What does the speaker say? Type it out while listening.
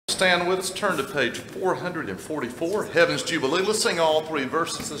stand with us, turn to page 444, Heaven's Jubilee. Let's sing all three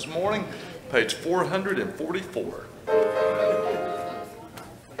verses this morning, page 444.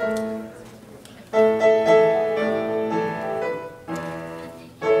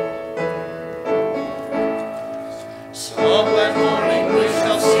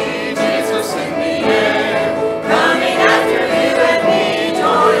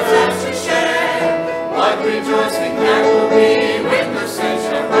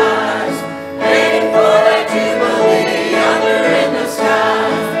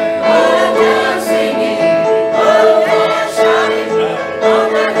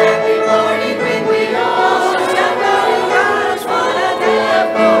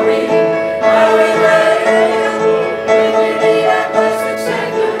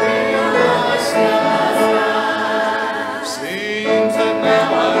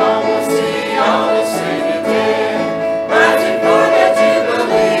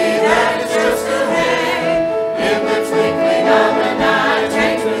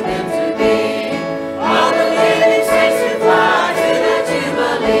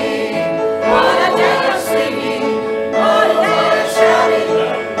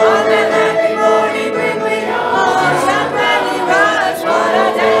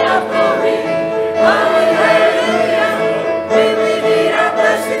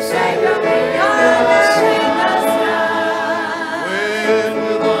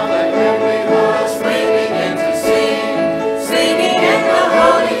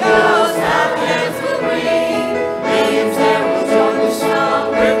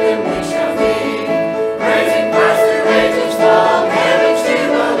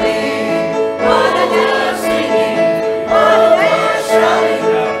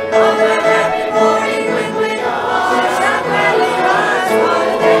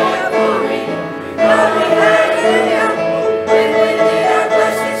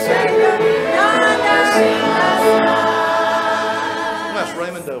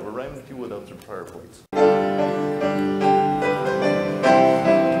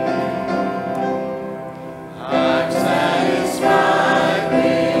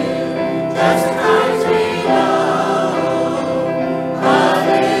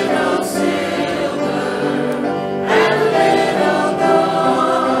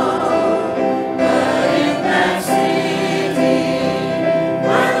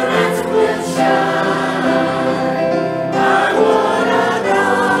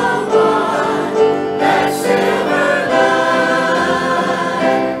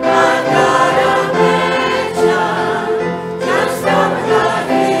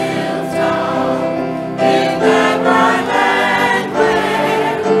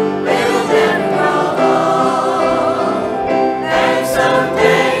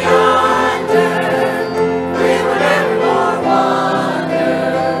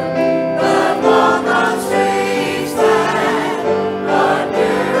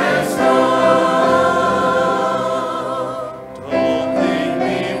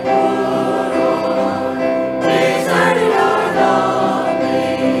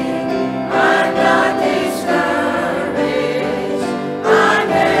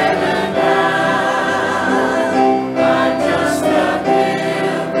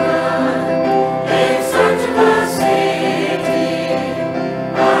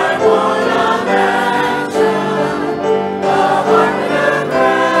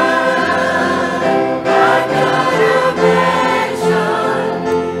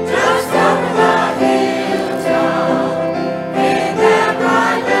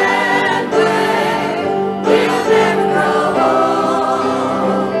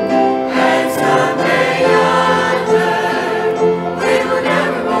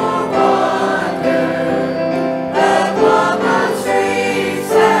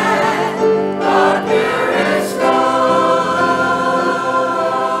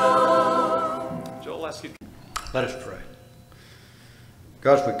 Let us pray.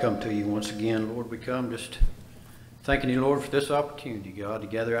 God, as we come to you once again, Lord, we come just thanking you, Lord, for this opportunity, God, to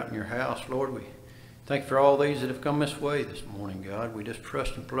gather out in your house. Lord, we thank you for all these that have come this way this morning, God. We just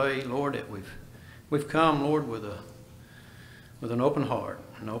trust and pray, Lord, that we've come, Lord, with an open heart,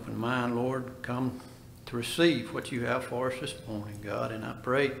 an open mind, Lord, come to receive what you have for us this morning, God. And I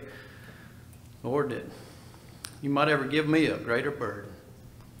pray, Lord, that you might ever give me a greater burden,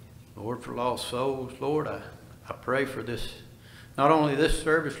 Lord, for lost souls. Lord, I pray for this, not only this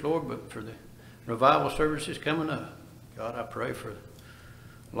service, Lord, but for the revival services coming up. God, I pray for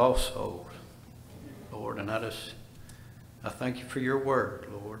lost souls, Lord, and I thank you for your word,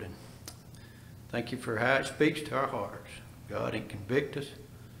 Lord, and thank you for how it speaks to our hearts, God, and convict us,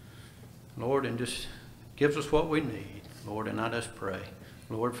 Lord, and just gives us what we need, Lord, and I just pray,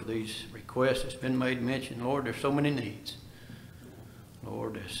 Lord, for these requests that's been made mention. Lord, there's so many needs.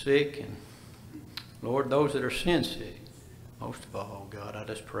 Lord, they're sick, and Lord, those that are sin sick. Most of all, God, I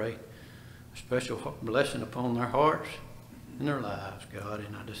just pray a special blessing upon their hearts and their lives, God.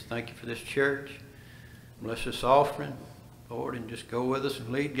 And I just thank you for this church. Bless this offering, Lord, and just go with us and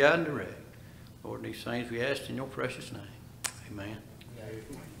lead, guide, and direct. Lord, these things we ask in your precious name. Amen.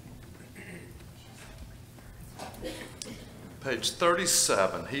 Page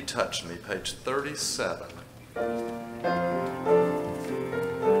 37. He touched me. Page 37.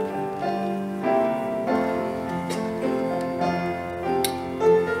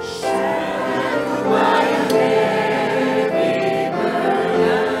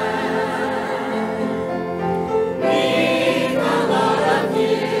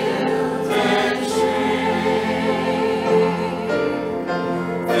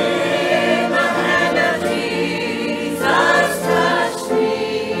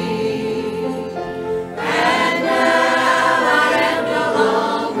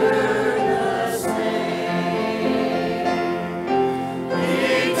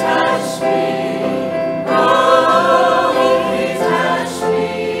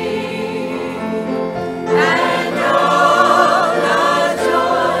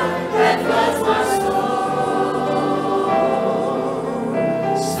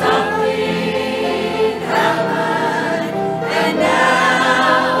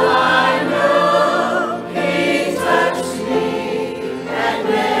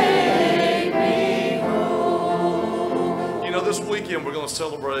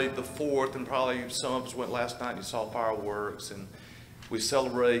 Celebrate the 4th, and probably some of us went last night and you saw fireworks, and we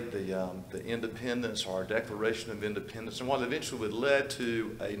celebrate the independence, or our Declaration of Independence, and what eventually would lead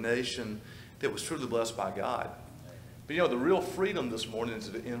to a nation that was truly blessed by God. But you know, the real freedom this morning is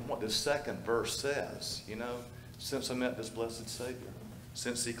in what this second verse says. You know, since I met this blessed Savior,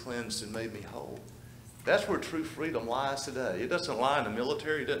 since he cleansed and made me whole. That's where true freedom lies today. It doesn't lie in the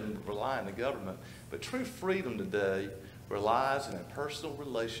military, it doesn't rely on the government, but true freedom today relies in a personal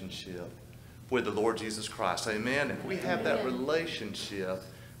relationship with the Lord Jesus Christ. Amen. If we have that relationship,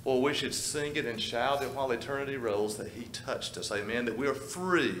 well, we should sing it and shout it while eternity rolls that he touched us. Amen. That we are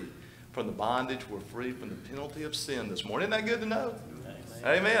free from the bondage. We're free from the penalty of sin this morning. Isn't that good to know?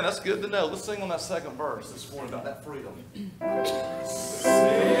 Amen. Amen. That's good to know. Let's sing on that second verse this morning about that freedom.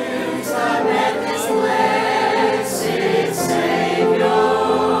 Since I met this blessed Savior,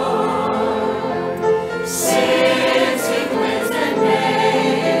 since he cleansed and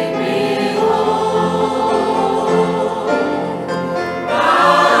made me whole, I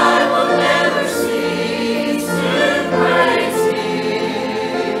will never cease to praise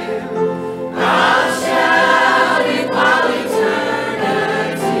him. I'll shout it while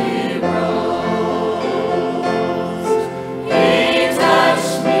eternity rolls. He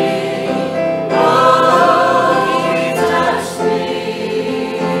touched me, oh, he touched me.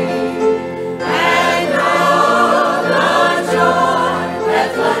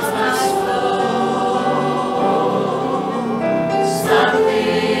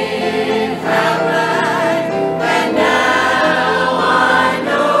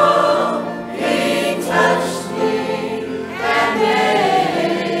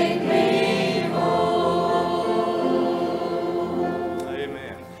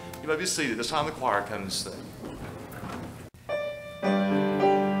 Be seated. This time the choir comes and sing.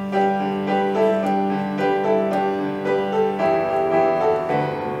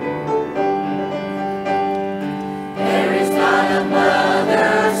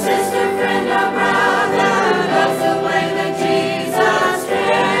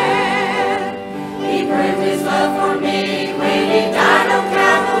 His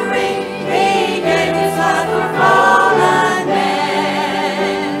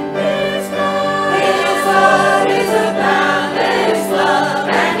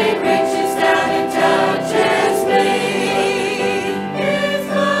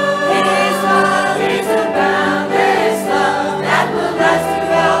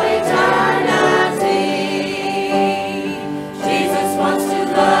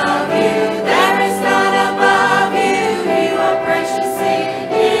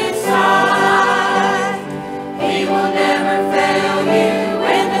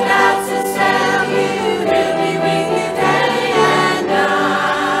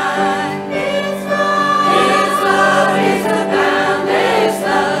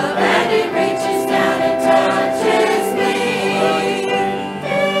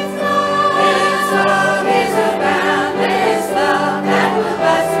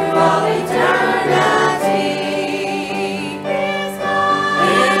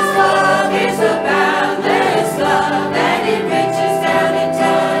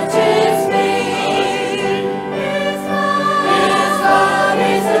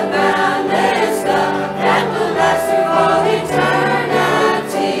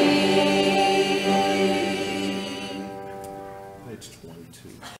 22.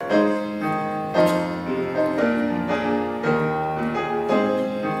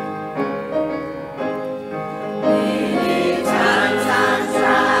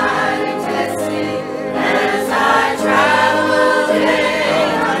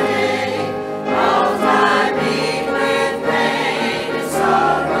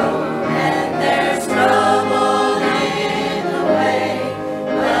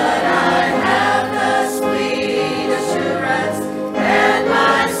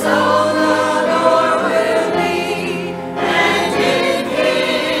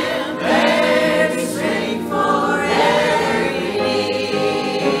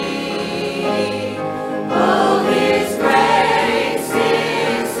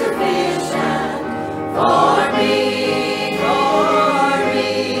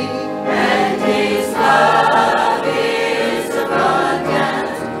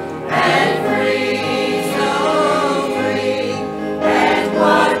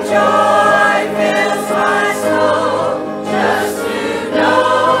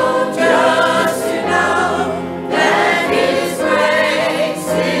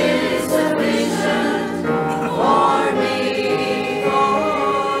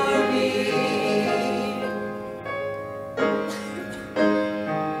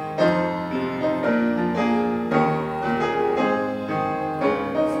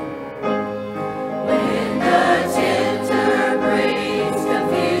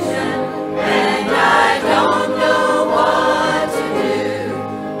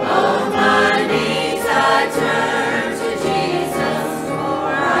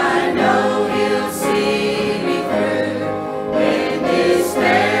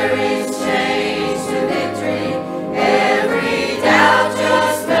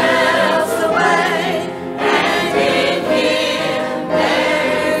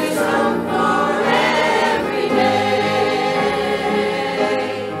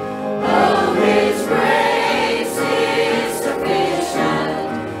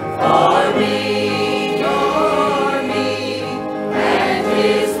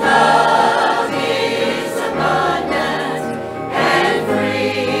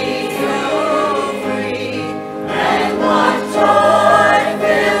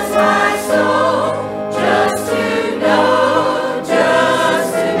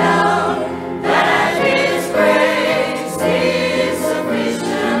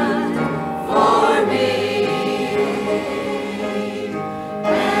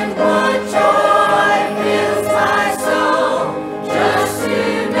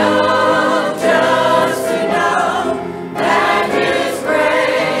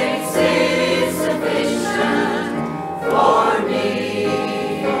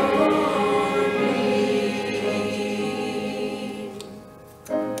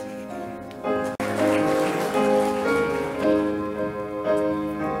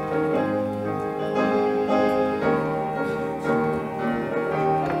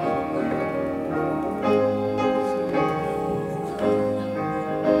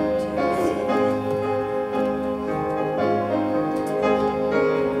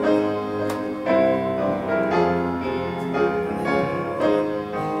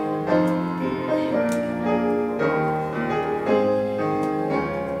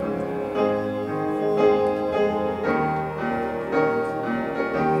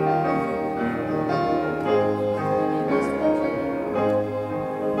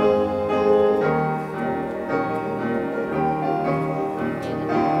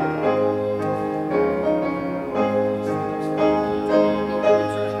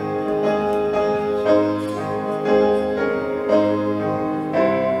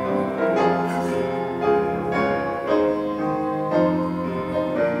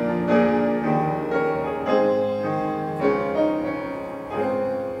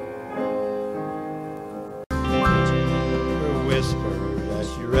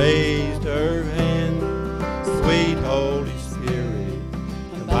 raised her hand, sweet Holy Spirit,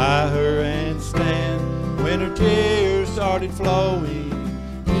 come by her and stand. When her tears started flowing,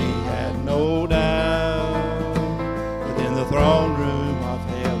 he had no doubt that in the throne room of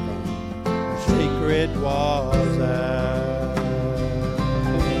heaven, her secret was out.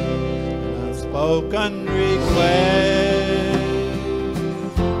 An unspoken request.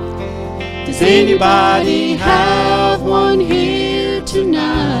 Does anybody have one here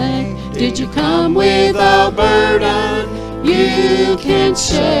tonight? Did you come with a burden you can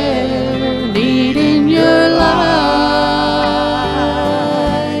share, need in your life?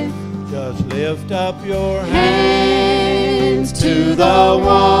 Just lift up your Hands to the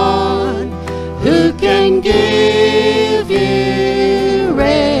one who can give you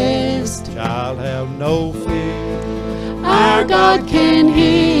rest. child, have no fear. Our God can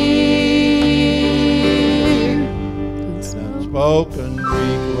hear. Unspoken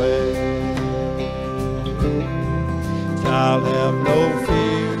request. Child, have no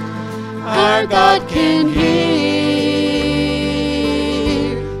fear. Our God can hear.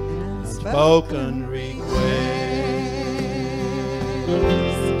 Unspoken request.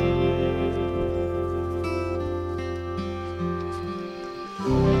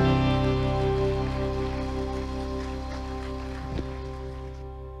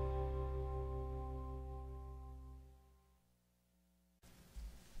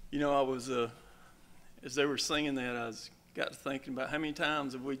 You know, I was, as they were singing that, got to thinking about how many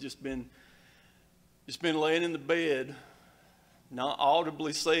times have we just been laying in the bed, not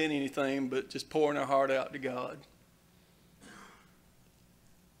audibly saying anything, but just pouring our heart out to God.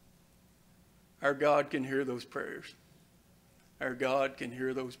 Our God can hear those prayers. Our God can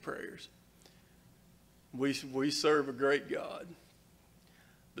hear those prayers. We serve a great God.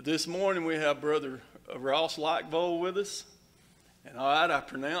 But this morning we have Brother Ross Lackvold with us. And all right, I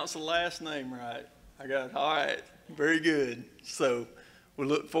pronounced the last name right. I got it. All right, very good. So we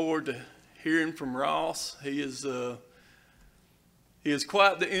look forward to hearing from Ross. He is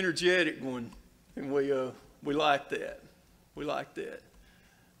quite the energetic one, and we like that. We like that.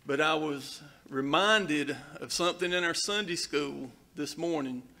 But I was reminded of something in our Sunday school this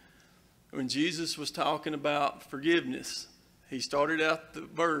morning when Jesus was talking about forgiveness. He started out the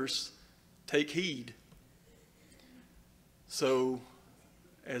verse, "Take heed." So,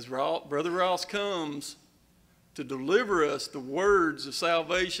 as Brother Ross comes to deliver us the words of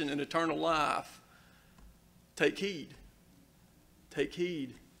salvation and eternal life, take heed. Take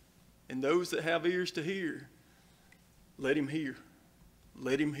heed. And those that have ears to hear, let him hear.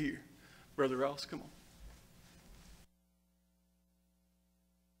 Let him hear. Brother Ross, come on.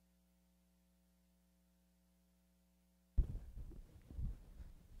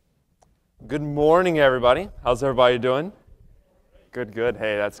 Good morning, everybody. How's everybody doing? Good, good.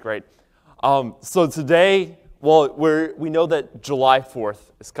 Hey, that's great. So today, well, we know that July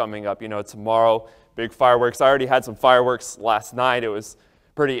 4th is coming up. You know, tomorrow, big fireworks. I already had some fireworks last night. It was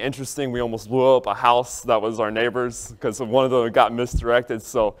pretty interesting. We almost blew up a house that was our neighbor's because one of them got misdirected.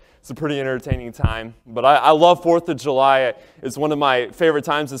 So it's a pretty entertaining time. But I love 4th of July. It's one of my favorite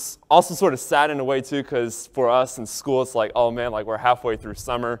times. It's also sort of sad in a way, too, because for us in school, it's like, oh, man, like we're halfway through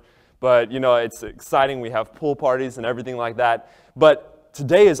summer. But, you know, it's exciting. We have pool parties and everything like that. But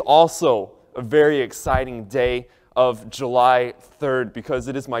today is also a very exciting day of July 3rd because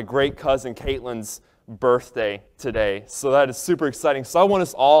it is my great cousin Caitlin's birthday today. So that is super exciting. So I want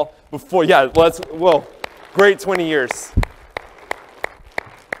us all great 20 years.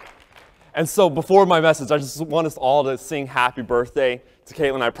 And so before my message, I just want us all to sing happy birthday to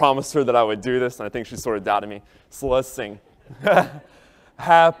Caitlin. I promised her that I would do this, and I think she sort of doubted me. So let's sing.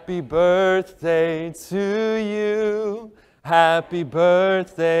 Happy birthday to you. Happy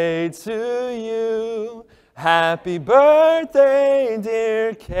birthday to you. Happy birthday,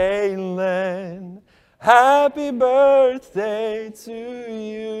 dear Caitlin. Happy birthday to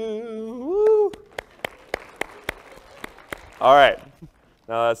you. Woo. All right.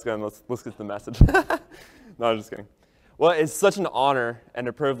 Now that's good. Let's get to the message. No, I'm just kidding. Well, it's such an honor and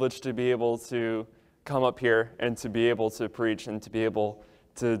a privilege to be able to come up here and to be able to preach and to be able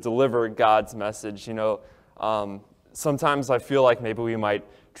to deliver God's message. You know, sometimes I feel like maybe we might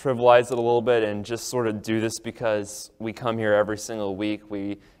trivialize it a little bit and just sort of do this because we come here every single week.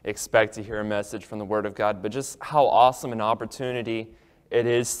 We expect to hear a message from the Word of God, but just how awesome an opportunity it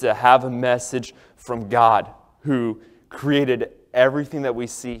is to have a message from God who created everything that we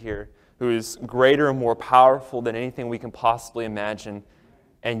see here, who is greater and more powerful than anything we can possibly imagine,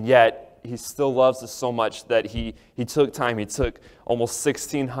 and yet He still loves us so much that He took time. He took almost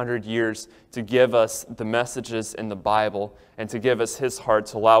 1,600 years to give us the messages in the Bible and to give us His heart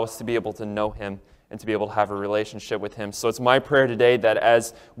to allow us to be able to know Him and to be able to have a relationship with Him. So it's my prayer today that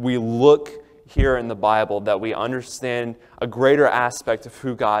as we look here in the Bible, that we understand a greater aspect of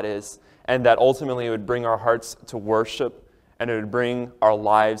who God is, and that ultimately it would bring our hearts to worship, and it would bring our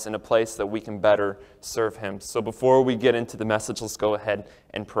lives in a place that we can better serve Him. So before we get into the message, let's go ahead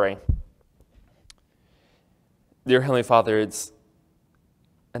and pray. Dear Heavenly Father, it's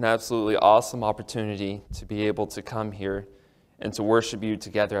an absolutely awesome opportunity to be able to come here and to worship You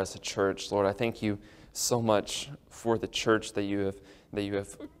together as a church. Lord, I thank You so much for the church that you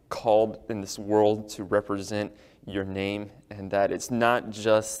have called in this world to represent Your name, and that it's not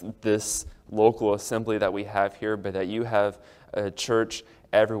just this local assembly that we have here, but that You have a church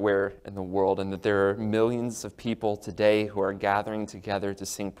everywhere in the world, and that there are millions of people today who are gathering together to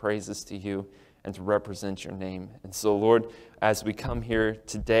sing praises to You and to represent your name. And so, Lord, as we come here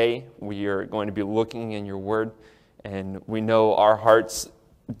today, we are going to be looking in your word, and we know our hearts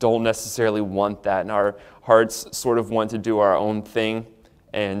don't necessarily want that, and our hearts sort of want to do our own thing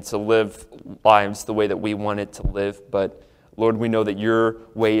and to live lives the way that we want it to live. But Lord, we know that your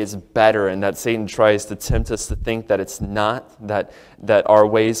way is better, and that Satan tries to tempt us to think that it's not, that our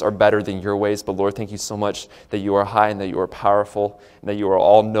ways are better than your ways. But Lord, thank you so much that you are high and that you are powerful and that you are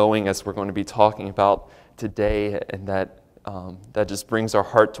all-knowing, as we're going to be talking about today, and that just brings our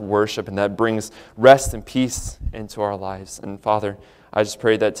heart to worship, and that brings rest and peace into our lives. And Father, I just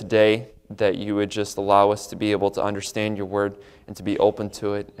pray that today that you would just allow us to be able to understand your word and to be open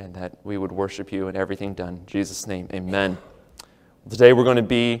to it, and that we would worship you in everything done. In Jesus' name, amen. Today we're going to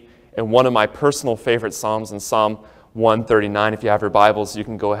be in one of my personal favorite Psalms, in Psalm 139. If you have your Bibles, you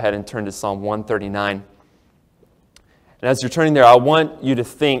can go ahead and turn to Psalm 139. And as you're turning there, I want you to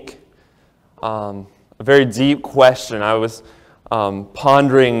think a very deep question. I was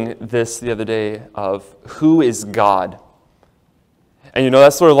pondering this the other day of who is God? And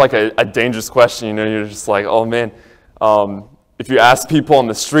that's sort of like a dangerous question. You're just like, oh man, if you ask people on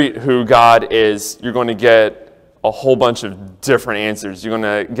the street who God is, you're going to get a whole bunch of different answers. You're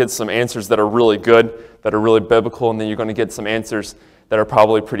going to get some answers that are really good, that are really biblical, and then you're going to get some answers that are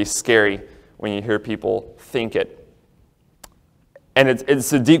probably pretty scary when you hear people think it. And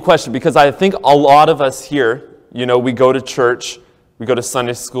it's a deep question, because I think a lot of us here, we go to church, we go to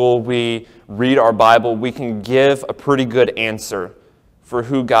Sunday school, we read our Bible, we can give a pretty good answer for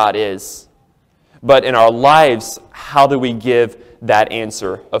who God is. But in our lives, how do we give that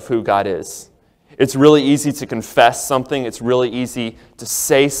answer of who God is? It's really easy to confess something. It's really easy to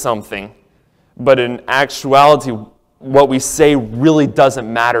say something. But in actuality, what we say really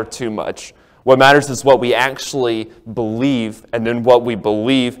doesn't matter too much. What matters is what we actually believe, and then what we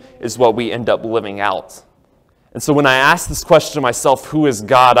believe is what we end up living out. And so when I ask this question to myself, who is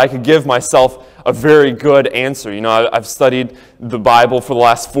God, I could give myself a very good answer. I've studied the Bible for the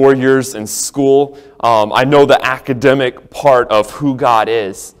last 4 years in school. I know the academic part of who God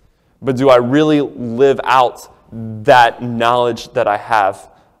is. But do I really live out that knowledge that I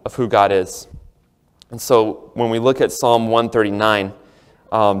have of who God is? And so when we look at Psalm 139,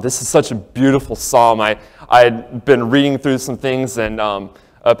 this is such a beautiful psalm. I had been reading through some things, and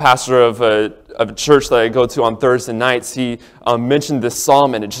a pastor of a church that I go to on Thursday nights, he mentioned this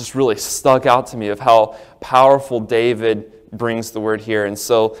psalm, and it just really stuck out to me of how powerful David brings the word here. And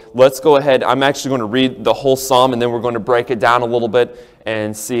so let's go ahead. I'm actually going to read the whole psalm, and then we're going to break it down a little bit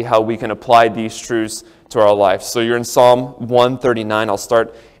and see how we can apply these truths to our life. So you're in Psalm 139. I'll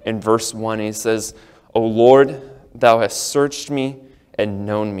start in verse 1. He says, O Lord, thou hast searched me and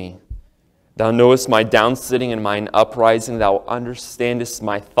known me. Thou knowest my downsitting and mine uprising. Thou understandest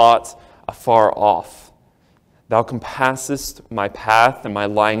my thoughts afar off. Thou compassest my path and my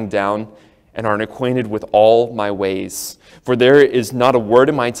lying down, and art acquainted with all my ways. For there is not a word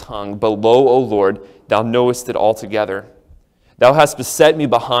in my tongue, but lo, O Lord, thou knowest it altogether. Thou hast beset me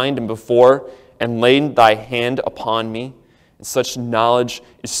behind and before, and laid thy hand upon me. And such knowledge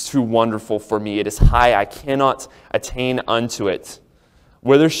is too wonderful for me. It is high, I cannot attain unto it.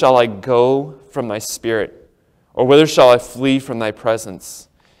 Whither shall I go from thy spirit? Or whither shall I flee from thy presence?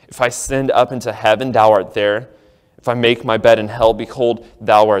 If I ascend up into heaven, thou art there. If I make my bed in hell, behold,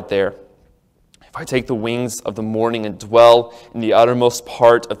 thou art there. If I take the wings of the morning and dwell in the uttermost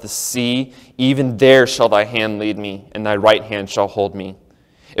part of the sea, even there shall thy hand lead me, and thy right hand shall hold me.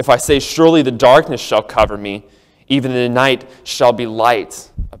 If I say, surely the darkness shall cover me, even the night shall be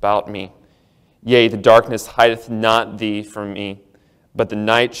light about me. Yea, the darkness hideth not thee from me, but the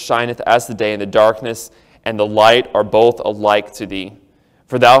night shineth as the day, and the darkness and the light are both alike to thee.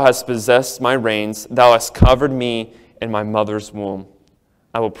 For thou hast possessed my reins, thou hast covered me in my mother's womb.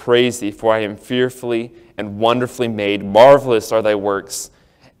 I will praise thee, for I am fearfully and wonderfully made. Marvelous are thy works,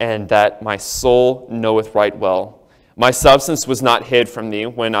 and that my soul knoweth right well. My substance was not hid from thee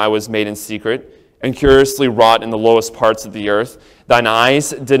when I was made in secret, and curiously wrought in the lowest parts of the earth. Thine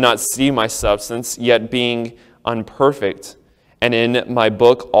eyes did not see my substance, yet being unperfect. And in my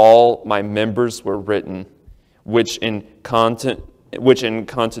book all my members were written, which in continuance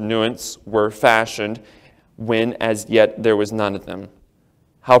were fashioned, when as yet there was none of them.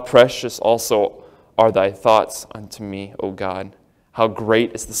 How precious also are thy thoughts unto me, O God. How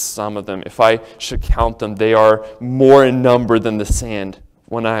great is the sum of them. If I should count them, they are more in number than the sand.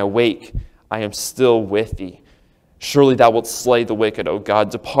 When I awake, I am still with thee. Surely thou wilt slay the wicked, O God.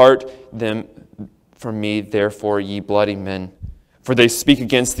 Depart them from me, therefore, ye bloody men. For they speak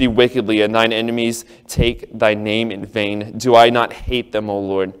against thee wickedly, and thine enemies take thy name in vain. Do I not hate them, O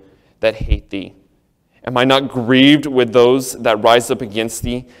Lord? that hate thee? Am I not grieved with those that rise up against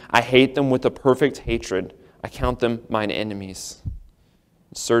thee? I hate them with a perfect hatred. I count them mine enemies.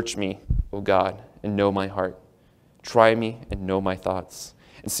 Search me, O God, and know my heart. Try me and know my thoughts,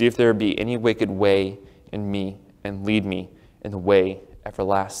 and see if there be any wicked way in me, and lead me in the way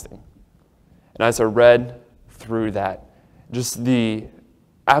everlasting. And as I read through that, just the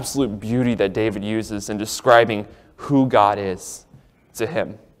absolute beauty that David uses in describing who God is to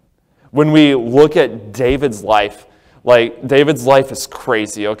him. When we look at David's life, like David's life is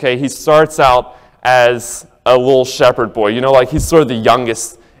crazy, okay? He starts out as a little shepherd boy, like he's sort of the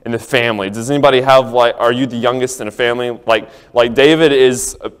youngest in the family. Does anybody have, are you the youngest in a family? Like David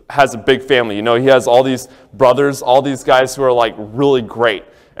has a big family, he has all these brothers, all these guys who are really great.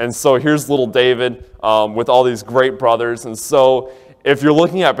 And so here's little David with all these great brothers. And so if you're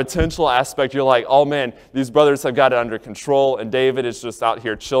looking at potential aspect, you're like, oh man, these brothers have got it under control, and David is just out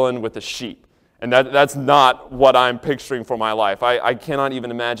here chilling with the sheep. And that's not what I'm picturing for my life. I cannot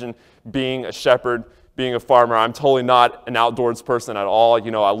even imagine being a shepherd, being a farmer. I'm totally not an outdoors person at all.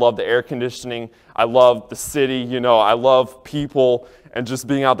 I love the air conditioning. I love the city. I love people, and just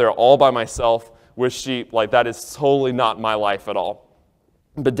being out there all by myself with sheep, that is totally not my life at all.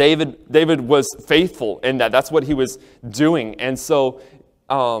 But David was faithful in that. That's what he was doing. And so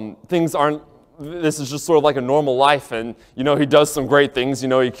this is just sort of like a normal life. And, he does some great things.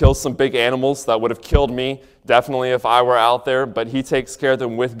 He kills some big animals that would have killed me, definitely, if I were out there. But he takes care of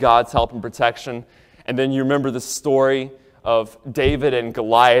them with God's help and protection. And then you remember the story of David and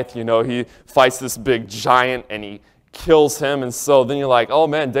Goliath. He fights this big giant and he kills him. And so then you're like, oh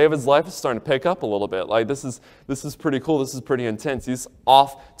man, David's life is starting to pick up a little bit. This is pretty cool. This is pretty intense. He's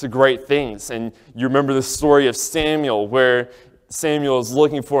off to great things. And you remember the story of Samuel, where Samuel is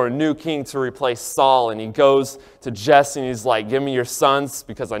looking for a new king to replace Saul. And he goes to Jesse and he's like, give me your sons,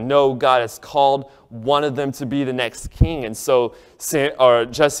 because I know God has called one of them to be the next king. And so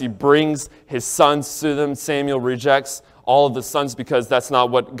Jesse brings his sons to them. Samuel rejects all of the sons because that's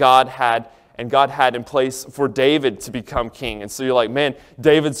not what God had. And God had in place for David to become king. And so you're like, man,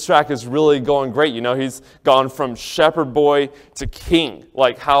 David's track is really going great. He's gone from shepherd boy to king.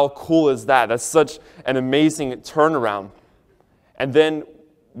 How cool is that? That's such an amazing turnaround. And then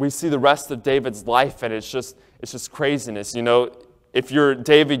we see the rest of David's life, and it's just craziness. If you're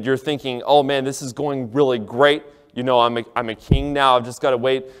David, you're thinking, oh man, this is going really great. I'm a king now. I've just got to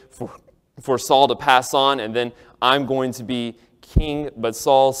wait for Saul to pass on, and then I'm going to be king. But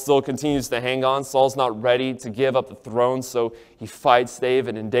Saul still continues to hang on. Saul's not ready to give up the throne, so he fights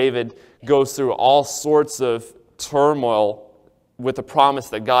David, and David goes through all sorts of turmoil with the promise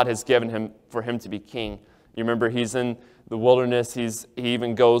that God has given him for him to be king. You remember he's in the wilderness. He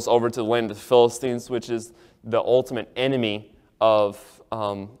even goes over to the land of the Philistines, which is the ultimate enemy of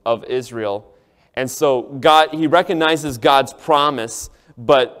Israel. And so he recognizes God's promise,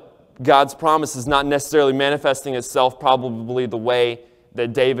 but God's promise is not necessarily manifesting itself probably the way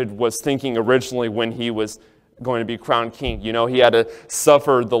that David was thinking originally when he was going to be crowned king. He had to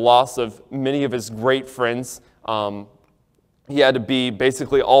suffer the loss of many of his great friends. He had to be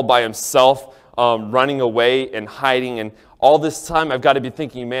basically all by himself, running away and hiding. And all this time I've got to be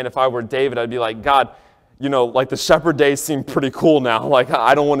thinking, man, if I were David, I'd be like, God, the shepherd days seem pretty cool now.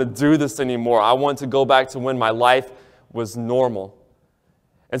 I don't want to do this anymore. I want to go back to when my life was normal.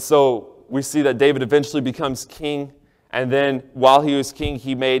 And so we see that David eventually becomes king. And then while he was king,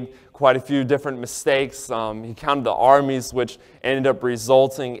 he made quite a few different mistakes. He counted the armies, which ended up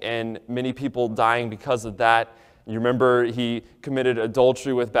resulting in many people dying because of that. You remember he committed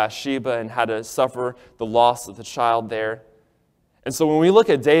adultery with Bathsheba and had to suffer the loss of the child there. And so when we look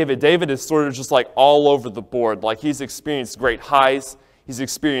at David, David is sort of just all over the board. He's experienced great highs. He's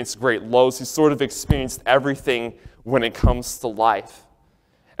experienced great lows. He's sort of experienced everything when it comes to life.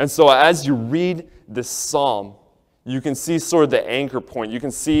 And so as you read this psalm, you can see sort of the anchor point. You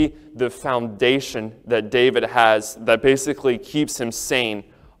can see the foundation that David has that basically keeps him sane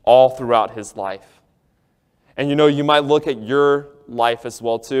all throughout his life. And you might look at your life as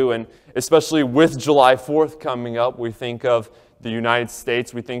well too, and especially with July 4th coming up, we think of the United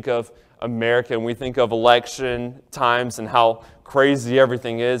States, we think of America, and we think of election times and how crazy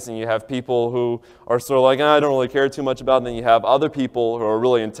everything is, and you have people who are sort of like, I don't really care too much about it, and then you have other people who are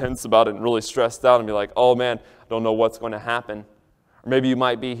really intense about it and really stressed out and be like, oh man, I don't know what's going to happen. Or maybe you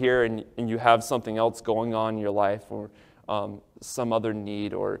might be here and you have something else going on in your life, or some other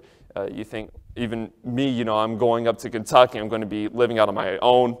need, or you think, even me, I'm going up to Kentucky, I'm going to be living out on my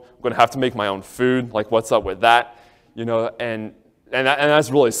own, I'm going to have to make my own food, what's up with that? And that's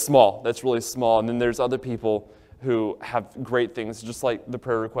really small. That's really small. And then there's other people who have great things, just like the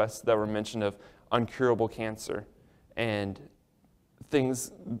prayer requests that were mentioned of uncurable cancer and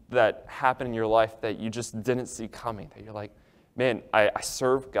things that happen in your life that you just didn't see coming, that you're like, man, I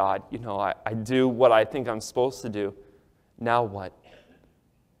serve God, I do what I think I'm supposed to do. Now what?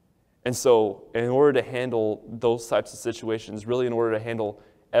 And so in order to handle those types of situations, really in order to handle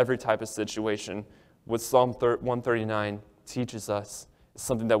every type of situation, what Psalm 139 teaches us is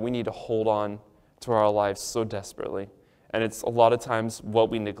something that we need to hold on to our lives so desperately. And it's a lot of times what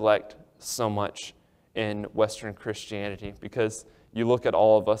we neglect so much in Western Christianity, because you look at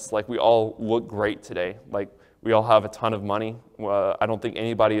all of us, like we all look great today. Like we all have a ton of money. I don't think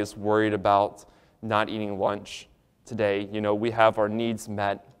anybody is worried about not eating lunch today. We have our needs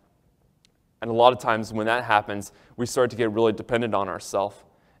met. And a lot of times when that happens, we start to get really dependent on ourselves.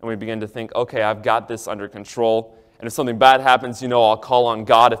 And we begin to think, okay, I've got this under control. And if something bad happens, I'll call on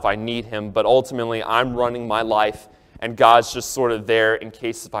God if I need him. But ultimately, I'm running my life, and God's just sort of there in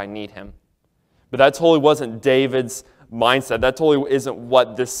case if I need him. But that totally wasn't David's mindset. That totally isn't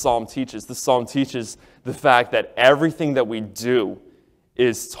what this psalm teaches. This psalm teaches the fact that everything that we do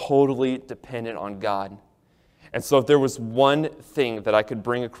is totally dependent on God. And so if there was one thing that I could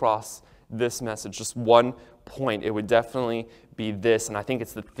bring across this message, just one point, it would definitely be this, and I think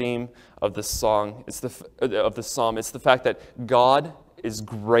it's the theme of the song. It's the psalm. It's the fact that God is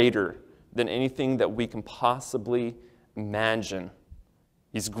greater than anything that we can possibly imagine.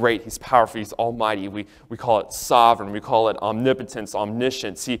 He's great. He's powerful. He's almighty. We call it sovereign. We call it omnipotence,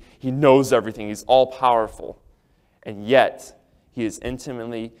 omniscience. He knows everything. He's all powerful, and yet he is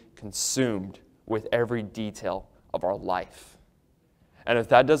intimately consumed with every detail of our life. And if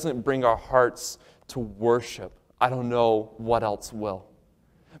that doesn't bring our hearts to worship, I don't know what else will.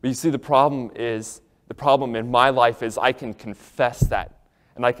 But you see, the problem in my life is I can confess that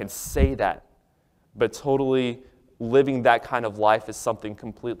and I can say that, but totally living that kind of life is something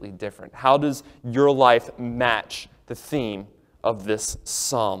completely different. How does your life match the theme of this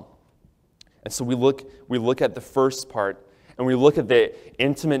psalm? And so we look at the first part, and we look at the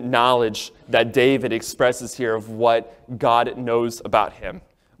intimate knowledge that David expresses here of what God knows about him.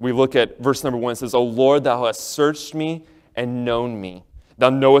 We look at verse number 1. It says, O Lord, thou hast searched me and known me.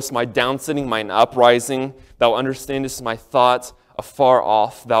 Thou knowest my downsitting, mine uprising. Thou understandest my thoughts afar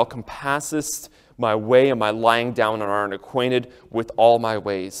off. Thou compassest my way and my lying down, and art acquainted with all my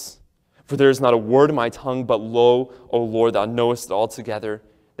ways. For there is not a word in my tongue, but lo, O Lord, thou knowest it altogether.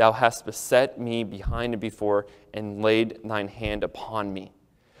 Thou hast beset me behind and before, and laid thine hand upon me.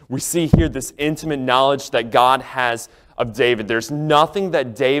 We see here this intimate knowledge that God has of David. There's nothing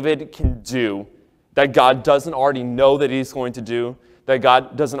that David can do that God doesn't already know that he's going to do, that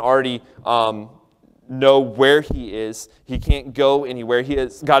God doesn't already know where he is. He can't go anywhere.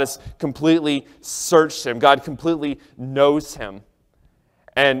 God has completely searched him. God completely knows him.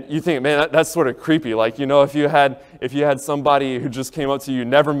 And you think, man, that's sort of creepy. Like, if you had somebody who just came up to you,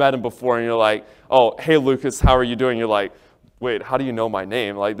 never met him before, and you're like, oh, hey, Lucas, how are you doing? You're like, wait, how do you know my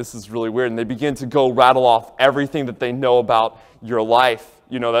name? Like, this is really weird. And they begin to go rattle off everything that they know about your life.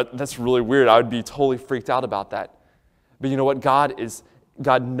 That's really weird. I would be totally freaked out about that. But you know what? God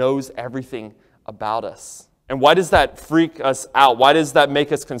knows everything about us. And why does that freak us out? Why does that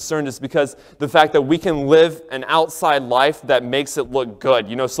make us concerned? It's because the fact that we can live an outside life that makes it look good.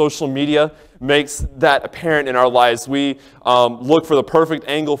 Social media makes that apparent in our lives. We look for the perfect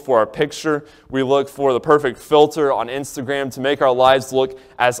angle for our picture. We look for the perfect filter on Instagram to make our lives look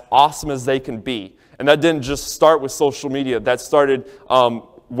as awesome as they can be. And that didn't just start with social media. That started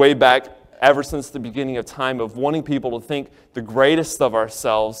way back, ever since the beginning of time, of wanting people to think the greatest of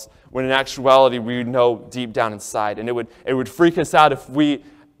ourselves, when in actuality we know deep down inside. And it would freak us out if we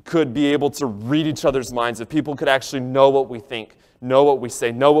could be able to read each other's minds, if people could actually know what we think, know what we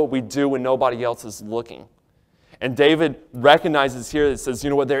say, know what we do when nobody else is looking. And David recognizes here that says,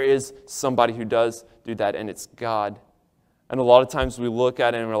 there is somebody who does do that, and it's God. And a lot of times we look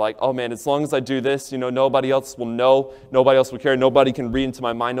at it and we're like, oh man, as long as I do this, nobody else will know, nobody else will care, nobody can read into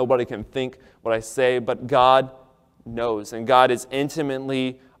my mind, nobody can think what I say, but God knows, and God is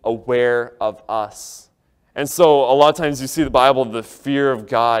intimately aware of us. And so a lot of times you see the Bible, the fear of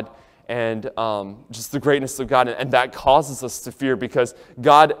God and just the greatness of God, and that causes us to fear because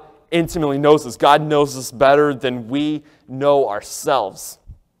God intimately knows us. God knows us better than we know ourselves.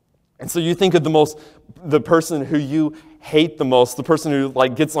 And so you think of the person who you hate the most, the person who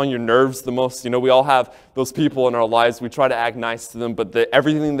gets on your nerves the most. We all have those people in our lives. We try to act nice to them, but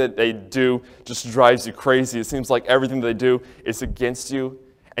everything that they do just drives you crazy. It seems like everything they do is against you.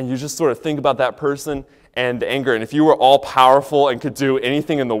 And you just sort of think about that person and the anger. And if you were all powerful and could do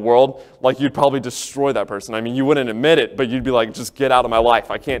anything in the world, like you'd probably destroy that person. I mean, you wouldn't admit it, but you'd be like, just get out of my life.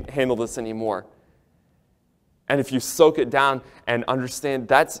 I can't handle this anymore. And if you soak it down and understand,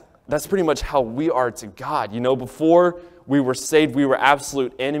 that's pretty much how we are to God. You know, before we were saved, we were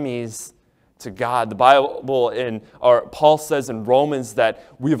absolute enemies to God. The Bible Paul says in Romans that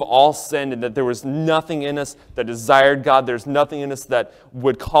we've all sinned and that there was nothing in us that desired God. There's nothing in us that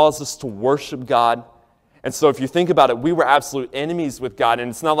would cause us to worship God. And so if you think about it, we were absolute enemies with God. And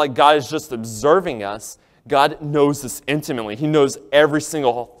it's not like God is just observing us. God knows us intimately. He knows every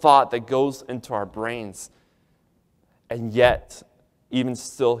single thought that goes into our brains. And yet, even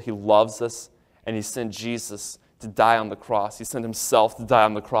still, He loves us, and He sent Jesus to die on the cross. He sent Himself to die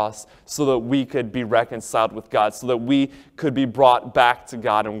on the cross so that we could be reconciled with God, so that we could be brought back to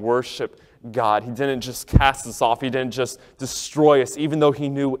God and worship God. He didn't just cast us off. He didn't just destroy us, even though He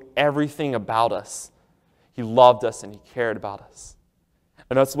knew everything about us. He loved us and He cared about us.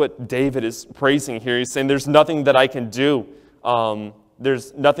 And that's what David is praising here. He's saying, there's nothing that I can do.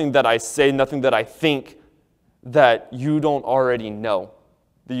 There's nothing that I say, nothing that I think that you don't already know,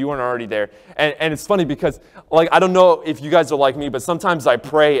 that you aren't already there. And it's funny because, like, I don't know if you guys are like me, but sometimes I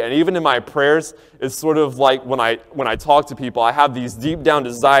pray, and even in my prayers, it's sort of like when I talk to people, I have these deep down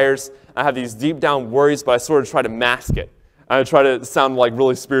desires, I have these deep down worries, but I sort of try to mask it. I try to sound like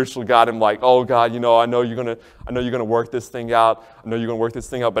really spiritual God. I'm like, oh God, you know, I know you're gonna work this thing out. I know you're gonna work this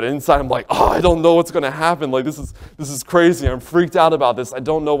thing out. But inside, I'm like, oh, I don't know what's gonna happen. Like this is crazy. I'm freaked out about this. I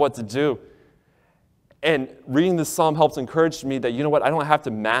don't know what to do. And reading this psalm helps encourage me that, you know what, I don't have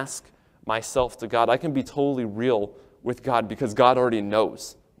to mask myself to God. I can be totally real with God because God already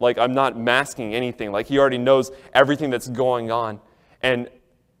knows. Like, I'm not masking anything. Like, He already knows everything that's going on. And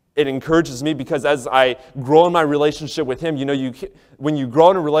it encourages me because as I grow in my relationship with Him, you know, when you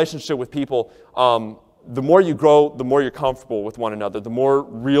grow in a relationship with people, the more you grow, the more you're comfortable with one another, the more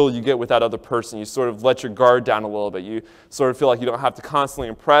real you get with that other person. You sort of let your guard down a little bit. You sort of feel like you don't have to constantly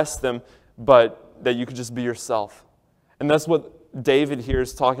impress them, but that you could just be yourself. And that's what David here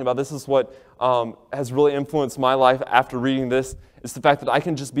is talking about. This is what has really influenced my life after reading this, is the fact that I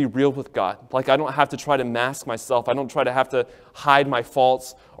can just be real with God. Like, I don't have to try to mask myself. I don't try to have to hide my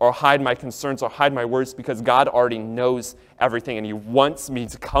faults or hide my concerns or hide my words, because God already knows everything, and He wants me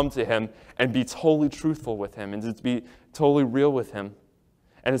to come to Him and be totally truthful with Him and to be totally real with Him.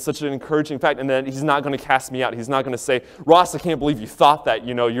 And it's such an encouraging fact. And then He's not going to cast me out. He's not going to say, Ross, I can't believe you thought that.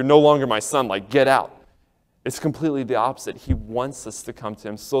 You know, you're no longer my son. Like, get out. It's completely the opposite. He wants us to come to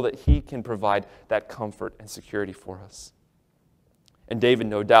Him so that He can provide that comfort and security for us. And David,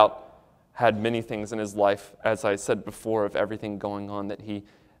 no doubt, had many things in his life, as I said before, of everything going on that he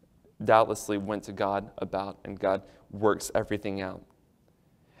doubtlessly went to God about, and God works everything out.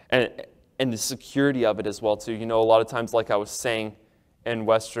 And the security of it as well, too. You know, a lot of times, like I was saying, in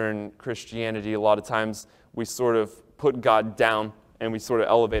Western Christianity, a lot of times we sort of put God down and we sort of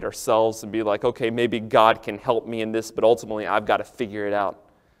elevate ourselves and be like, okay, maybe God can help me in this, but ultimately I've got to figure it out.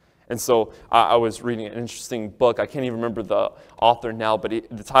 And so I was reading an interesting book. I can't even remember the author now, but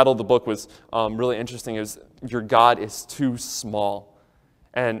the title of the book was really interesting. It was, Your God is Too Small.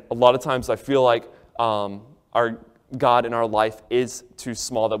 And a lot of times I feel like our God in our life is too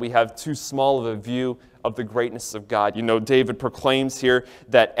small, that we have too small of a view of the greatness of God. You know, David proclaims here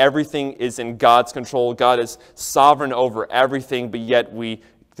that everything is in God's control. God is sovereign over everything, but yet we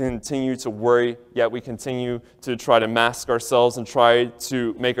continue to worry, yet we continue to try to mask ourselves and try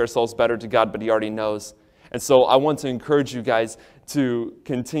to make ourselves better to God, but He already knows. And so I want to encourage you guys to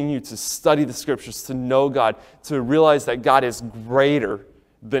continue to study the Scriptures, to know God, to realize that God is greater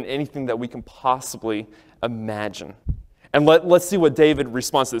than anything that we can possibly imagine. And let's see what David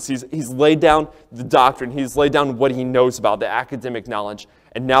responds to this. He's laid down the doctrine. He's laid down what he knows about, the academic knowledge.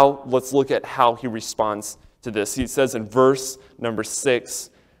 And now let's look at how he responds to this. He says in verse number 6,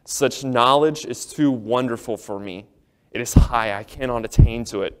 such knowledge is too wonderful for me. It is high. I cannot attain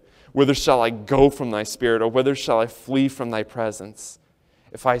to it. Whither shall I go from thy spirit, or whither shall I flee from thy presence?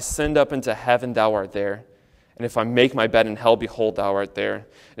 If I ascend up into heaven, thou art there. And if I make my bed in hell, behold, thou art there.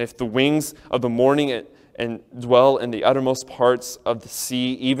 And if the wings of the morning and dwell in the uttermost parts of the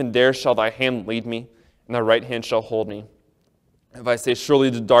sea, even there shall thy hand lead me, and thy right hand shall hold me. If I say, surely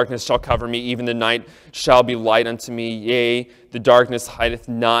the darkness shall cover me, even the night shall be light unto me. Yea, the darkness hideth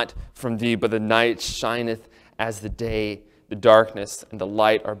not from thee, but the night shineth as the day. The darkness and the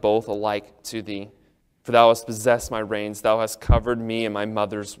light are both alike to thee. For thou hast possessed my reins, thou hast covered me in my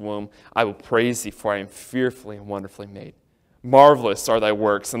mother's womb. I will praise thee, for I am fearfully and wonderfully made. Marvelous are thy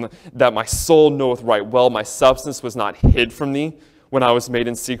works, and that my soul knoweth right well. My substance was not hid from thee, when I was made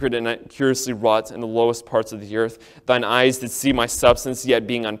in secret and curiously wrought in the lowest parts of the earth. Thine eyes did see my substance, yet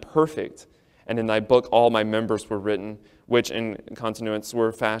being unperfect. And in thy book all my members were written, which in continuance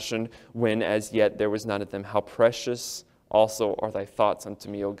were fashioned, when as yet there was none of them. How precious also are thy thoughts unto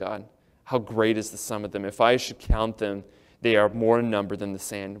me, O God. How great is the sum of them. If I should count them, they are more in number than the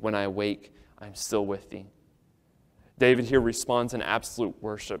sand. When I awake, I am still with thee. David here responds in absolute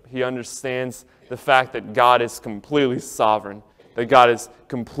worship. He understands the fact that God is completely sovereign, that God is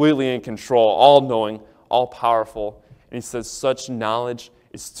completely in control, all-knowing, all-powerful. And he says, such knowledge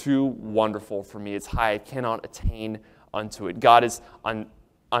is too wonderful for me. It's high. I cannot attain unto it. God is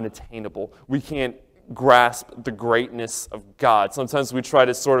unattainable. We can't grasp the greatness of God. Sometimes we try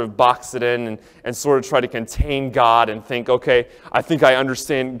to sort of box it in and sort of try to contain God and think, okay, I think I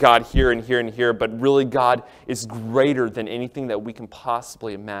understand God here and here and here, but really God is greater than anything that we can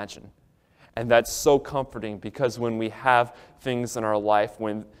possibly imagine. And that's so comforting, because when we have things in our life,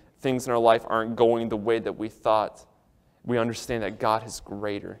 when things in our life aren't going the way that we thought, we understand that God is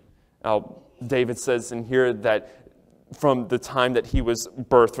greater. Now, David says in here that from the time that he was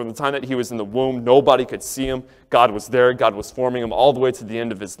birthed, from the time that he was in the womb, nobody could see him. God was there. God was forming him all the way to the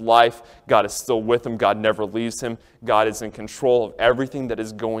end of his life. God is still with him. God never leaves him. God is in control of everything that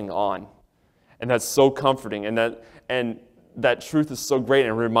is going on. And that's so comforting. And that truth is so great.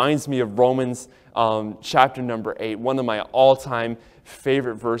 And it reminds me of Romans chapter number 8, one of my all-time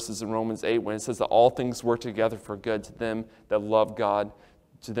favorite verses in Romans 8, when it says that all things work together for good to them that love God,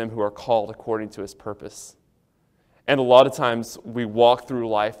 to them who are called according to his purpose. And a lot of times we walk through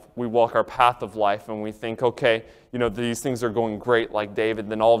life, we walk our path of life, and we think, okay, these things are going great like David.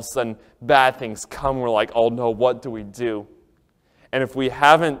 Then all of a sudden, bad things come. We're like, oh no, what do we do? And if we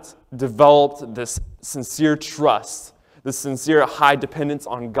haven't developed this sincere trust, this sincere high dependence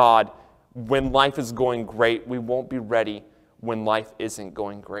on God, when life is going great, we won't be ready when life isn't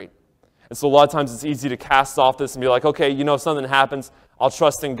going great. And so a lot of times it's easy to cast off this and be like, okay, if something happens, I'll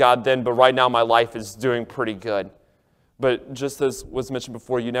trust in God then, but right now my life is doing pretty good. But just as was mentioned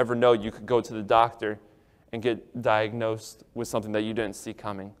before, you never know. You could go to the doctor and get diagnosed with something that you didn't see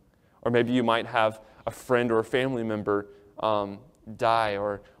coming. Or maybe you might have a friend or a family member die,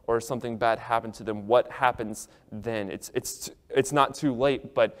 or something bad happen to them. What happens then? It's not too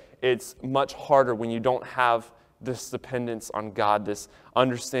late, but it's much harder when you don't have this dependence on God, this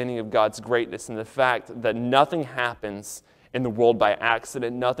understanding of God's greatness, and the fact that nothing happens in the world by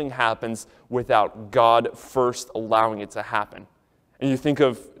accident. Nothing happens without God first allowing it to happen. And you think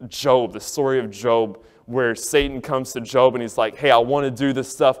of Job, the story of Job, where Satan comes to Job and he's like, hey, I want to do this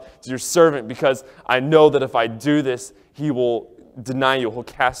stuff to your servant because I know that if I do this, he will deny you, he'll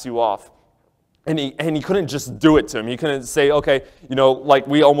cast you off. And he couldn't just do it to him. He couldn't say, okay, like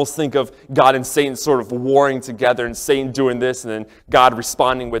we almost think of God and Satan sort of warring together, and Satan doing this, and then God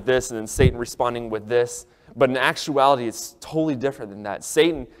responding with this, and then Satan responding with this. But in actuality, it's totally different than that.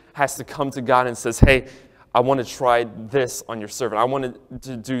 Satan has to come to God and says, hey, I want to try this on your servant. I want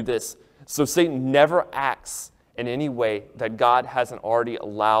to do this. So Satan never acts in any way that God hasn't already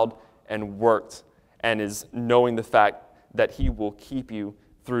allowed and worked, and is knowing the fact that he will keep you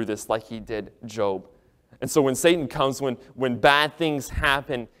through this like he did Job. And so when Satan comes, when bad things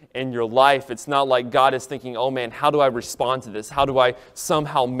happen in your life, it's not like God is thinking, oh man, how do I respond to this? How do I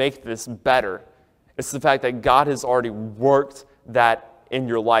somehow make this better? It's the fact that God has already worked that in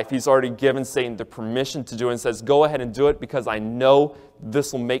your life. He's already given Satan the permission to do it and says, go ahead and do it because I know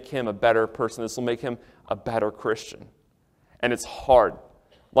this will make him a better person. This will make him a better Christian. And it's hard.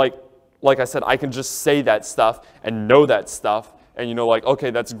 Like I said, I can just say that stuff and know that stuff and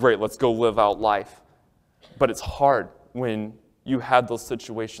okay, that's great. Let's go live out life. But it's hard when you have those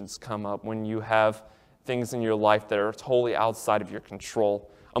situations come up, when you have things in your life that are totally outside of your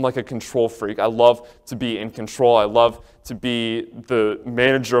control. I'm like a control freak. I love to be in control. I love to be the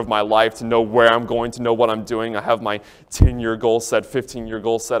manager of my life, to know where I'm going, to know what I'm doing. I have my 10-year goal set, 15-year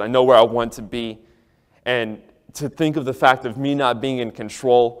goal set. I know where I want to be. And to think of the fact of me not being in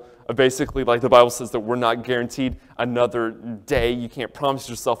control, basically like the Bible says that we're not guaranteed another day. You can't promise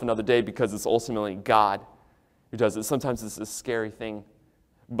yourself another day because it's ultimately God who does it. Sometimes it's a scary thing.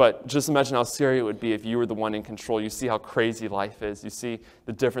 But just imagine how scary it would be if you were the one in control. You see how crazy life is. You see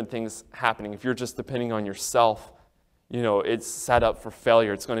the different things happening. If you're just depending on yourself, it's set up for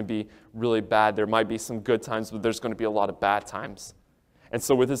failure. It's going to be really bad. There might be some good times, but there's going to be a lot of bad times. And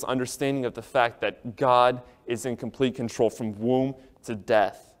so with this understanding of the fact that God is in complete control from womb to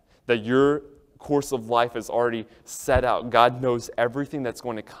death, that your course of life is already set out. God knows everything that's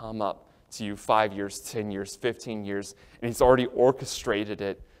going to come up to you 5 years, 10 years, 15 years, and he's already orchestrated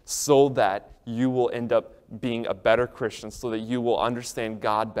it so that you will end up being a better Christian, so that you will understand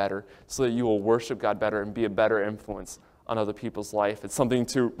God better, so that you will worship God better and be a better influence on other people's life. It's something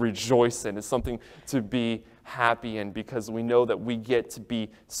to rejoice in. It's something to be happy in, because we know that we get to be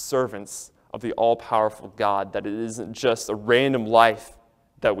servants of the all-powerful God, that it isn't just a random life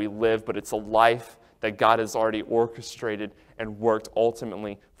that we live, but it's a life that God has already orchestrated and worked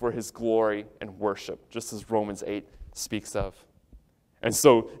ultimately for his glory and worship, just as Romans 8 speaks of. And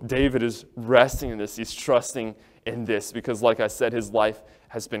so David is resting in this. He's trusting in this because, like I said, his life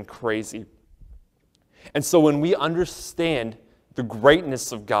has been crazy. And so when we understand the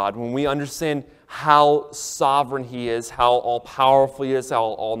greatness of God, when we understand how sovereign he is, how all-powerful he is, how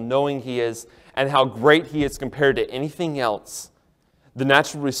all-knowing he is, and how great he is compared to anything else, the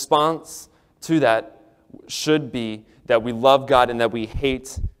natural response to that should be that we love God and that we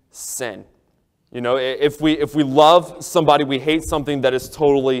hate sin. You know, if we love somebody, we hate something that is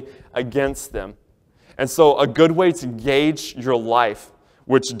totally against them. And so a good way to gauge your life,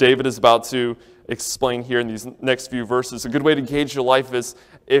 which David is about to explain here in these next few verses, a good way to gauge your life is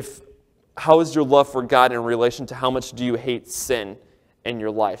how is your love for God in relation to how much do you hate sin in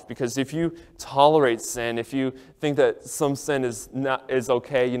your life? Because if you tolerate sin, if you think that some sin is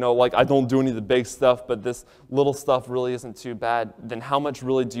okay, you know, like I don't do any of the big stuff, but this little stuff really isn't too bad, then how much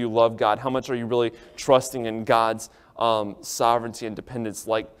really do you love God? How much are you really trusting in God's sovereignty and dependence,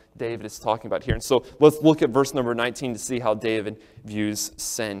 like David is talking about here? And so let's look at verse number 19 to see how David views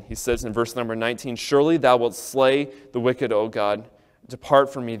sin. He says in verse number 19, "Surely thou wilt slay the wicked, O God.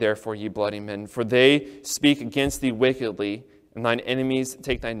 Depart from me, therefore, ye bloody men, for they speak against thee wickedly, and thine enemies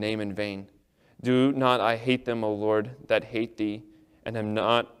take thy name in vain. Do not I hate them, O Lord, that hate thee, and am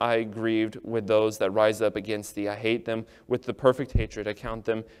not I grieved with those that rise up against thee? I hate them with the perfect hatred. I count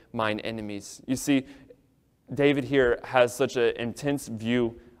them mine enemies." You see, David here has such an intense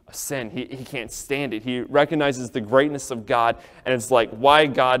view of sin. He can't stand it. He recognizes the greatness of God, and it's like, why,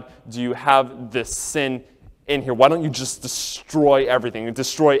 God, do you have this sin in here? Why don't you just destroy everything and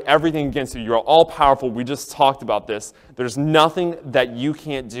destroy everything against you? You're all powerful. We just talked about this. There's nothing that you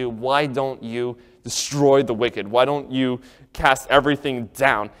can't do. Why don't you destroy the wicked? Why don't you cast everything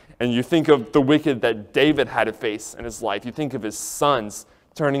down? And you think of the wicked that David had to face in his life. You think of his sons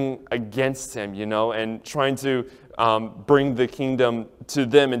turning against him, you know, and trying to bring the kingdom to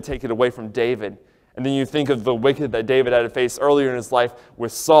them and take it away from David. And then you think of the wicked that David had to face earlier in his life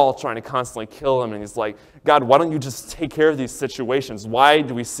with Saul trying to constantly kill him. And he's like, God, why don't you just take care of these situations? Why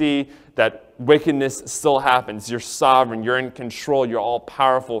do we see that wickedness still happens? You're sovereign. You're in control. You're all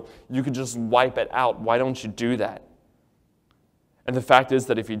powerful. You could just wipe it out. Why don't you do that? And the fact is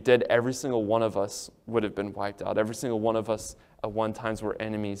that if you did, every single one of us would have been wiped out. Every single one of us at one time were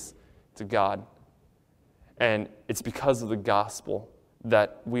enemies to God. And it's because of the gospel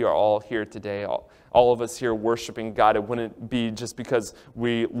that we are all here today. All of us here worshiping God. It wouldn't be just because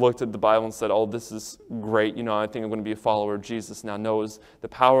we looked at the Bible and said, oh, this is great. You know, I think I'm going to be a follower of Jesus now. No, it was the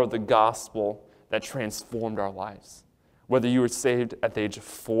power of the gospel that transformed our lives. Whether you were saved at the age of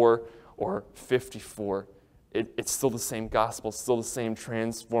 4 or 54, it's still the same gospel, still the same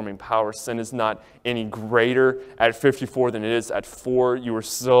transforming power. Sin is not any greater at 54 than it is at 4. You were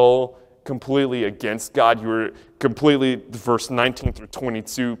so completely against God. You were completely, verse 19 through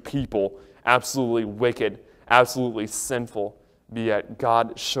 22, people, absolutely wicked, absolutely sinful, but yet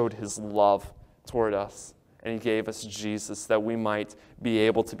God showed his love toward us, and he gave us Jesus that we might be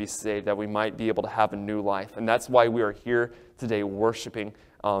able to be saved, that we might be able to have a new life. And that's why we are here today worshiping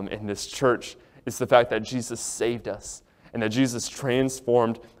in this church. It's the fact that Jesus saved us and that Jesus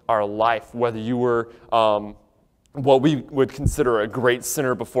transformed our life, whether you were what we would consider a great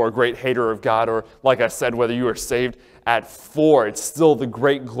sinner before, a great hater of God, or like I said, whether you were saved at 4, it's still the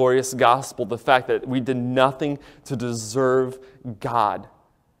great glorious gospel, the fact that we did nothing to deserve God,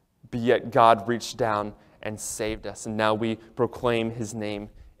 but yet God reached down and saved us, and now we proclaim his name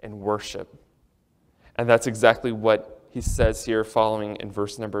in worship. And that's exactly what he says here following in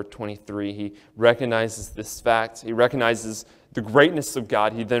verse number 23. He recognizes this fact. He recognizes the greatness of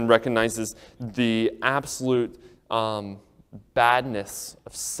God. He then recognizes the absolute badness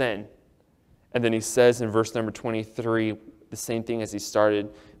of sin. And then he says in verse number 23, the same thing as he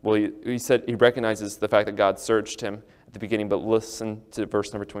started. Well, he said he recognizes the fact that God searched him at the beginning, but listen to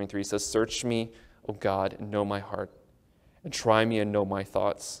verse number 23. He says, "Search me, O God, and know my heart, and try me and know my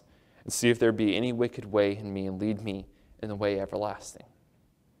thoughts, and see if there be any wicked way in me, and lead me in the way everlasting."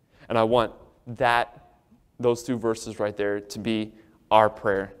 And I want those 2 verses right there to be our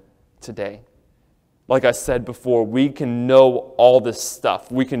prayer today. Like I said before, we can know all this stuff.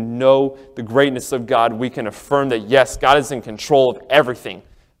 We can know the greatness of God. We can affirm that, yes, God is in control of everything.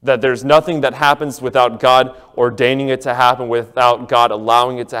 That there's nothing that happens without God ordaining it to happen, without God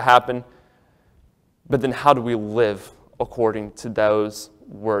allowing it to happen. But then how do we live according to those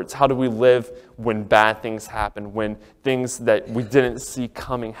words? How do we live when bad things happen, when things that we didn't see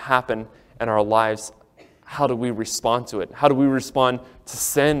coming happen in our lives? How do we respond to it? How do we respond to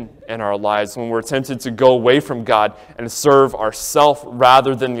sin in our lives when we're tempted to go away from God and serve ourselves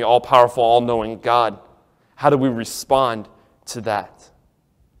rather than the all-powerful, all-knowing God? How do we respond to that?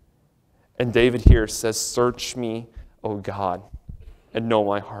 And David here says, "Search me, O God, and know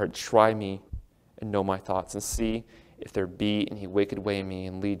my heart. Try me and know my thoughts, and see if there be any wicked way in me,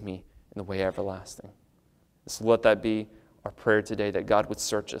 and lead me in the way everlasting." So let that be our prayer today, that God would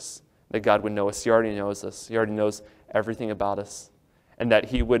search us, that God would know us. He already knows us. He already knows everything about us, and that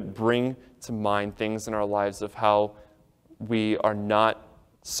He would bring to mind things in our lives of how we are not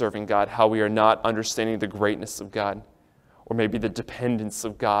serving God, how we are not understanding the greatness of God, or maybe the dependence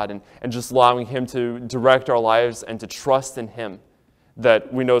of God, and just allowing Him to direct our lives and to trust in Him.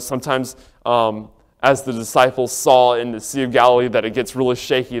 That we know sometimes, as the disciples saw in the Sea of Galilee, that it gets really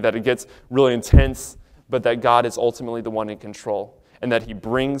shaky, that it gets really intense, but that God is ultimately the one in control, and that He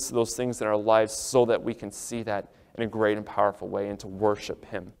brings those things in our lives so that we can see that in a great and powerful way and to worship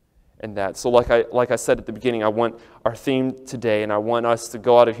Him in that. So like I said at the beginning, I want our theme today, and I want us to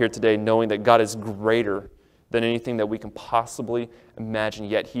go out of here today knowing that God is greater than anything that we can possibly imagine,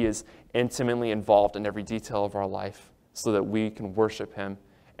 yet He is intimately involved in every detail of our life so that we can worship Him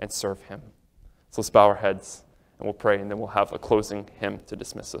and serve Him. So let's bow our heads and we'll pray, and then we'll have a closing hymn to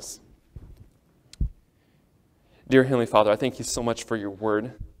dismiss us. Dear Heavenly Father, I thank You so much for Your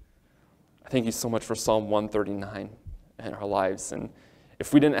word. I thank You so much for Psalm 139 in our lives. And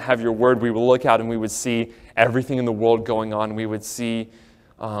if we didn't have Your word, we would look out and we would see everything in the world going on. We would see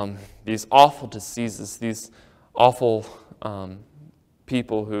these awful diseases, these awful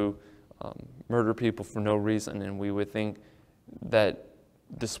people who murder people for no reason, and we would think that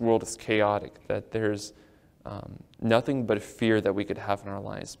this world is chaotic, that there's nothing but fear that we could have in our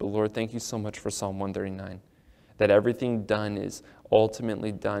lives. But Lord, thank You so much for Psalm 139, that everything done is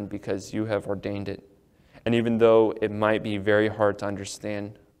ultimately done because You have ordained it. And even though it might be very hard to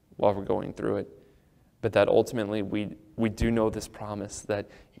understand while we're going through it, but that ultimately we do know this promise that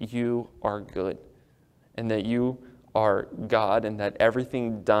You are good, and that You are God, and that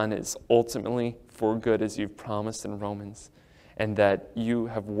everything done is ultimately for good as You've promised in Romans, and that You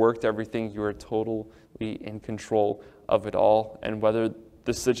have worked everything. You are totally in control of it all, and whether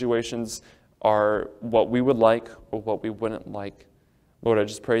the situations are what we would like or what we wouldn't like, Lord, I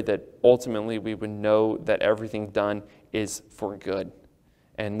just pray that ultimately we would know that everything done is for good.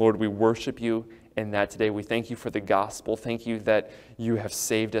 And Lord, we worship You in that today. We thank You for the gospel. Thank You that You have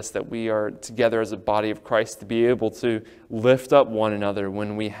saved us, that we are together as a body of Christ to be able to lift up one another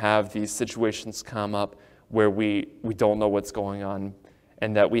when we have these situations come up where we don't know what's going on,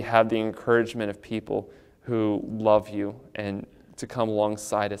 and that we have the encouragement of people who love You and to come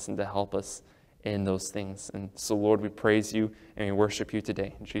alongside us and to help us in those things. And so, Lord, we praise You and we worship You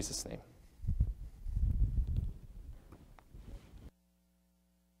today. In Jesus' name.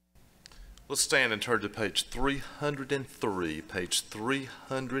 Let's stand and turn to page 303. Page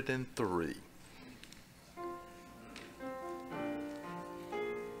 303.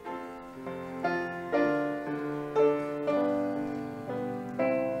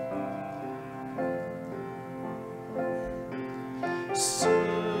 So